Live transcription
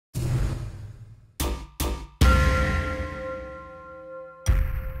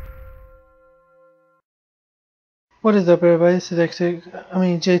What is up, everybody? This is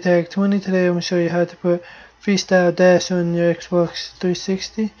Jtag 20. Today I'm going to show you how to put Freestyle Dash on your Xbox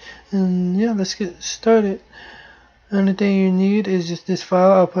 360. And yeah, let's get started. Only thing you need is just this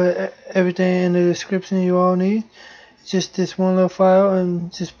file. I'll put everything in the description you all need. It's just this one little file,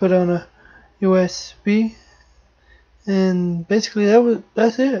 and just put it on a USB. And basically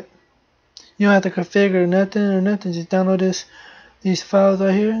that's it. You don't have to configure nothing. Just download these files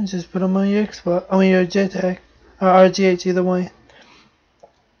right here and just put them on your Xbox. Your Jtag. Or RGH, either way.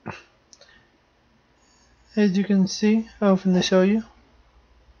 As you can see, I'm going to show you.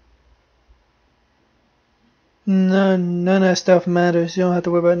 None of that stuff matters. You don't have to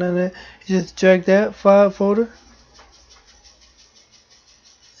worry about none of that. You just drag that file folder.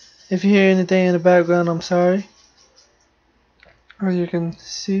 If you hear anything in the background, I'm sorry. As you can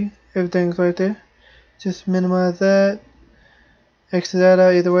see, everything's right there. Just minimize that. Exit that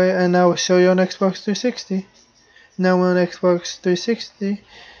out either way, and I will show you on Xbox 360. Now we're on Xbox 360.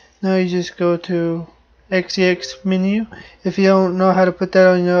 Now you just go to XEX menu. If you don't know how to put that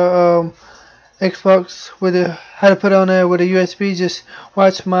on your Xbox how to put it on there with a USB, just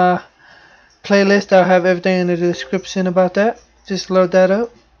watch my playlist. I'll have everything in the description about that. Just load that up.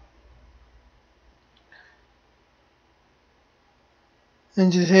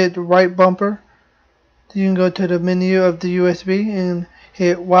 And just hit the right bumper. You can go to the menu of the USB and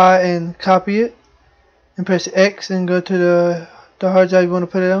hit Y and copy it. And press X and go to the hard drive you want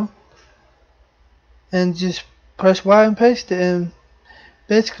to put it on, and just press Y and paste it, and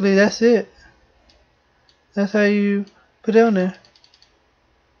basically that's it. That's how you put it on there.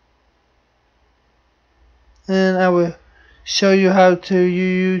 And I will show you how to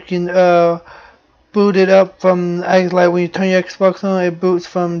you can boot it up from, like when you turn your Xbox on, it boots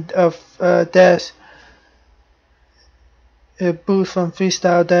from Dash. It boots from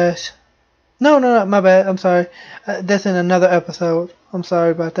Freestyle Dash. No, my bad. I'm sorry. That's in another episode. I'm sorry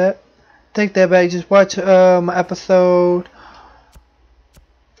about that. Take that back. Just watch my episode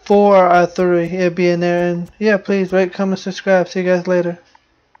 4 or 3. It'll be in there. And yeah, please rate, comment, subscribe. See you guys later.